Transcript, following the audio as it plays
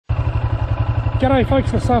G'day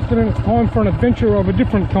folks, this afternoon it's time for an adventure of a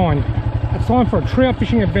different kind. It's time for a trout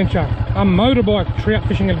fishing adventure, a motorbike trout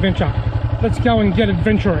fishing adventure. Let's go and get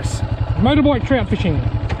adventurous. Motorbike trout fishing.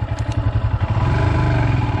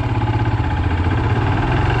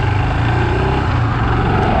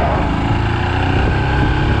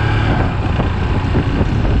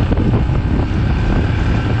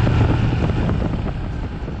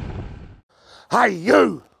 Hey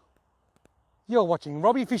you! You're watching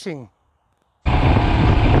Robbie Fishing.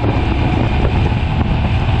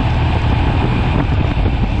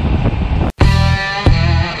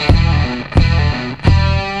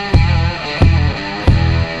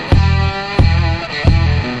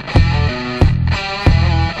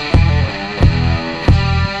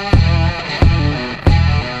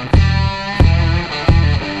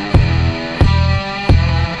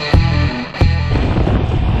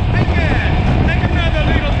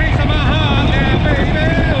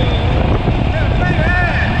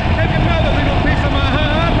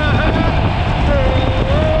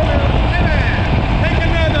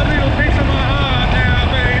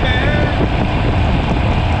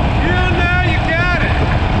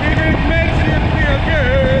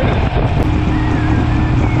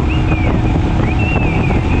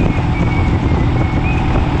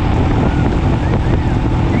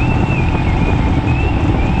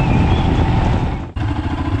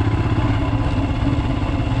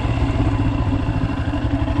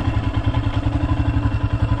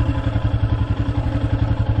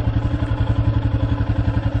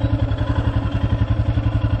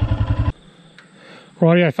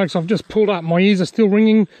 Rightio folks, I've just pulled up, my ears are still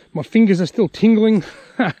ringing, my fingers are still tingling.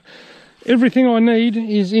 Everything I need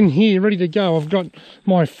is in here, ready to go. I've got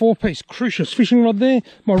my 4-piece Crucius fishing rod there,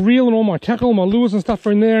 my reel and all my tackle, my lures and stuff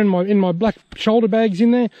are in there, and my black shoulder bags in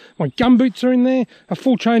there, my gumboots are in there, a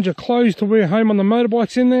full change of clothes to wear home on the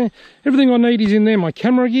motorbike's in there. Everything I need is in there, my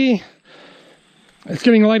camera gear. It's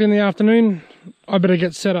getting late in the afternoon, I better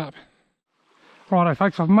get set up. Righto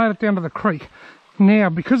folks, I've made it down to the creek. Now,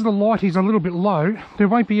 because the light is a little bit low, there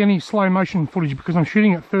won't be any slow motion footage because I'm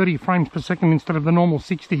shooting at 30 frames per second instead of the normal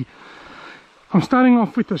 60. I'm starting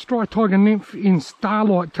off with the Striped Tiger Nymph in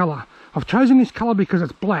Starlight colour. I've chosen this colour because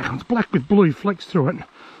it's black. It's black with blue flecks through it.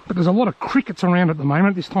 But there's a lot of crickets around at the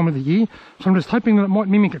moment, this time of the year, so I'm just hoping that it might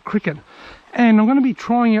mimic a cricket. And I'm going to be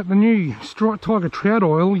trying out the new Striped Tiger Trout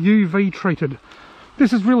Oil UV treated.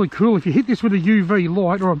 This is really cool. If you hit this with a UV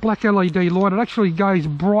light or a black LED light, it actually goes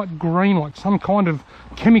bright green like some kind of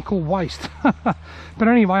chemical waste. But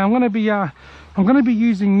anyway, I'm going to be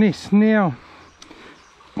using this now.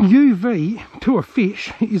 UV to a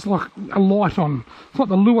fish is like a light on. It's like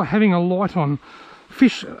the lure having a light on.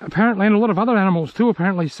 Fish apparently, and a lot of other animals too,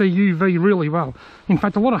 apparently see UV really well. In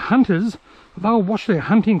fact, a lot of hunters, they'll wash their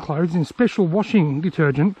hunting clothes in special washing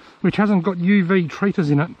detergent which hasn't got UV treaters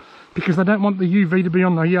in it, because they don't want the UV to be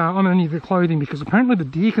on any of the clothing, because apparently the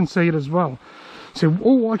deer can see it as well. So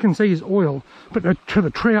all I can see is oil, but to the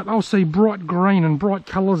trout I'll see bright green and bright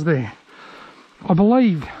colours there. I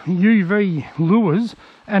believe UV lures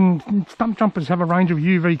and stump jumpers have a range of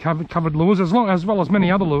UV covered lures as well as many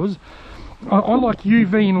other lures. I like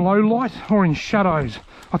UV in low light or in shadows.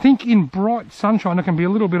 I think in bright sunshine it can be a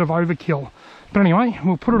little bit of overkill. But anyway,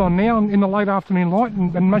 we'll put it on now in the late afternoon light,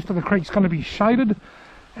 and most of the creek's going to be shaded,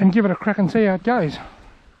 and give it a crack and see how it goes.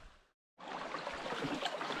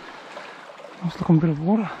 Nice looking bit of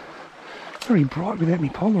water. Very bright without any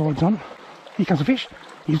Polaroids on. Here comes a fish.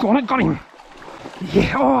 He's got it, got him.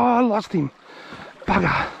 Yeah, oh, I lost him.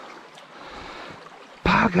 Bugger.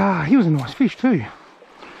 Bugger. He was a nice fish too.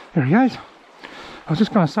 There he goes. I was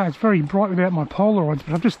just going to say it's very bright without my Polaroids,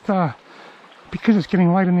 but I've just, because it's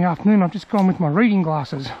getting late in the afternoon, I've just gone with my reading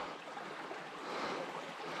glasses.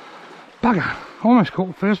 Bugger. Almost caught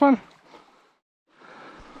the first one.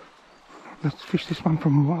 Let's fish this one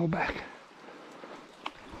from a while back.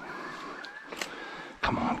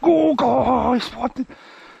 Come on. Oh, God, I swiped it.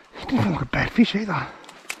 He didn't feel like a bad fish either.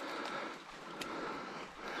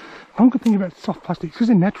 One good thing about soft plastics, because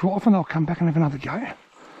they're natural, often they'll come back and have another go.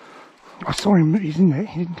 I saw him, he's in there,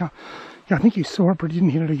 he didn't come. Yeah, I think he saw it, but he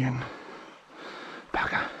didn't hit it again.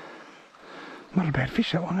 Bugger. Not a bad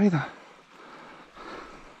fish, that one either.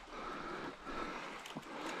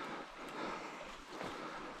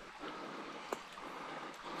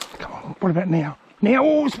 Come on, what about now? Now,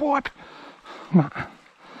 oh, swipe! No.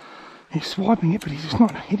 He's swiping it, but he's just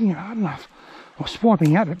not hitting it hard enough. Or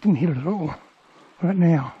swiping at it, didn't hit it at all. What about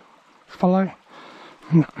now? Follow?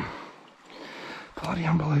 No. Bloody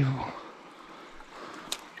unbelievable.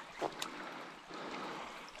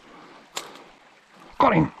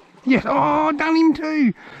 Got him! Yes! Oh, done him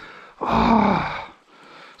too! Oh,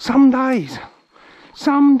 some days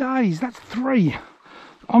Some days, that's 3.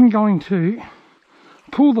 I'm going to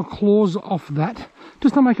pull the claws off that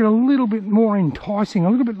just to make it a little bit more enticing, a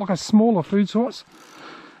little bit like a smaller food source.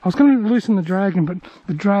 I was going to loosen the drag, but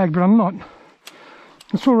I'm not.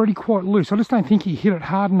 It's already quite loose. I just don't think he hit it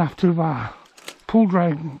hard enough to pull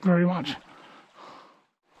drag very much.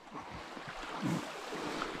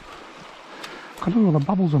 God, look at all the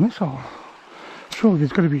bubbles on this hole. Surely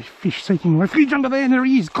there's got to be fish seeking refuge under there, and there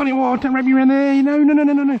he is. Connie, oh, don't wrap me around there.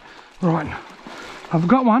 No. Right, I've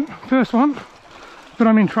got one, first one, but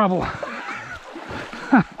I'm in trouble.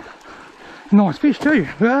 Nice fish too.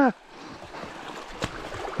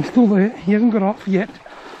 He's still there, he hasn't got off yet.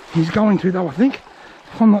 He's going to though, I think,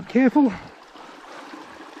 if I'm not careful.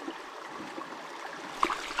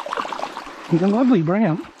 He's a lovely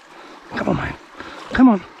brown. Come on, mate. Come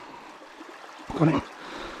on. Got him.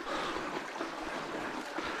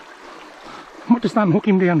 I might just unhook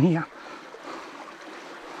him down here.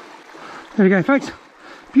 There we go, folks.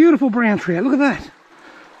 Beautiful brown trout. Look at that.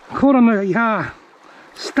 Caught on the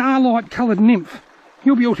starlight coloured nymph.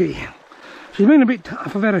 Your beauty. She's been a bit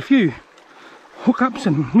tough. I've had a few hookups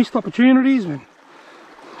and missed opportunities, but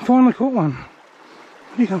finally caught one.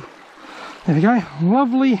 Here you come. There we go.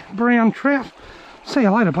 Lovely brown trout. See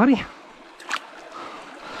you later, buddy.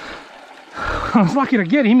 I was lucky to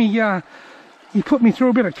get him. He put me through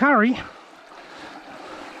a bit of curry.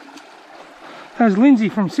 As Lindsay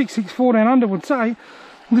from 664 Down Under would say,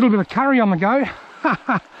 a little bit of curry on the go.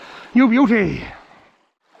 Your beauty.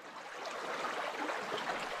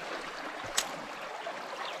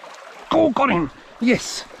 Oh, got him.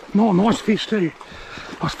 Yes. Oh, nice fish too.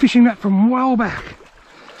 I was fishing that from well back.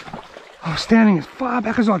 I was standing as far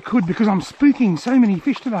back as I could because I'm spooking so many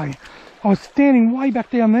fish today. I was standing way back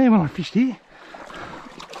down there when I fished here.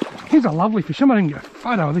 Here's a lovely fish. I might even get a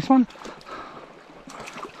photo of this one.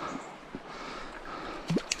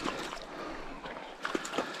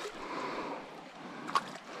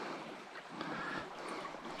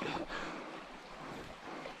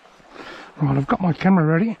 Right, I've got my camera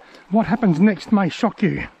ready. What happens next may shock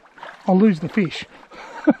you. I'll lose the fish.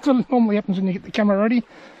 That's what normally happens when you get the camera ready.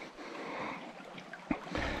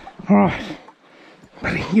 Alright,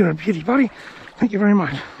 buddy, you're a beauty, buddy. Thank you very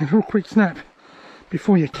much. A real quick snap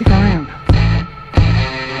before you kick around.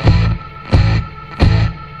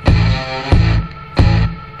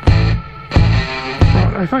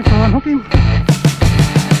 Right, folks, I'll unhook him.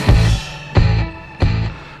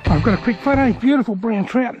 I've got a quick photo. Beautiful brown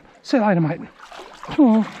trout. See you later, mate.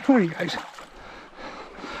 Oh, there he goes.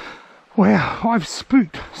 Wow, I've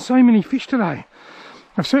spooked so many fish today.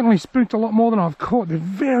 I've certainly spooked a lot more than I've caught. They're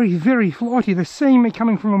very, very flighty. They're seeing me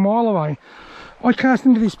coming from a mile away. I cast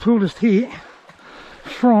into this pool just here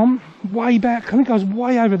from way back. I think I was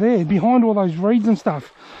way over there, behind all those reeds and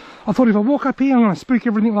stuff. I thought if I walk up here, I'm going to spook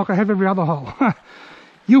everything like I have every other hole.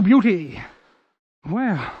 You beauty.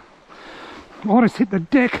 Wow. I just hit the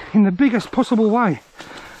deck in the biggest possible way.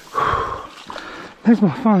 There's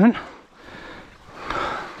my phone.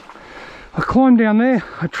 I climbed down there,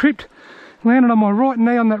 I tripped, landed on my right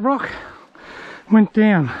knee on that rock, went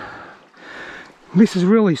down. This is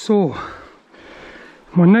really sore.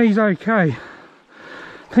 My knee's okay.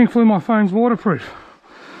 Thankfully my phone's waterproof.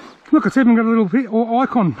 Look, it's even got a little bit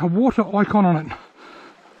icon, a water icon on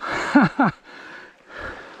it.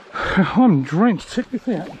 I'm drenched, check this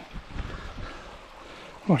out.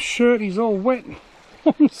 My shirt is all wet.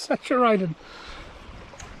 I'm saturated.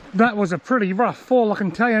 That was a pretty rough fall, I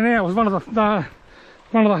can tell you now. It was one of the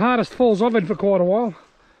hardest falls I've had for quite a while.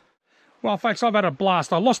 Well, folks, I've had a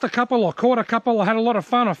blast. I lost a couple, I caught a couple, I had a lot of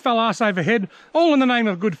fun, I fell arse over head, all in the name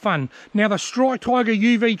of good fun. Now the Strike Tiger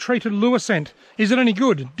UV treated lure scent, is it any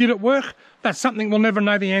good? Did it work? That's something we'll never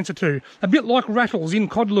know the answer to. A bit like rattles in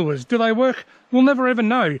cod lures. Do they work? We'll never ever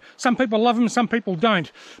know. Some people love them, some people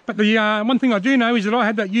don't. But the one thing I do know is that I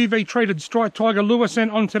had that UV treated Strike Tiger lure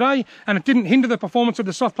scent on today, and it didn't hinder the performance of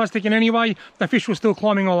the soft plastic in any way. The fish was still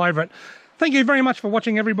climbing all over it. Thank you very much for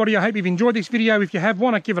watching, everybody. I hope you've enjoyed this video. If you have, why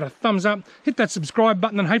not give it a thumbs up, hit that subscribe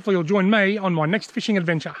button, and hopefully you'll join me on my next fishing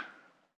adventure.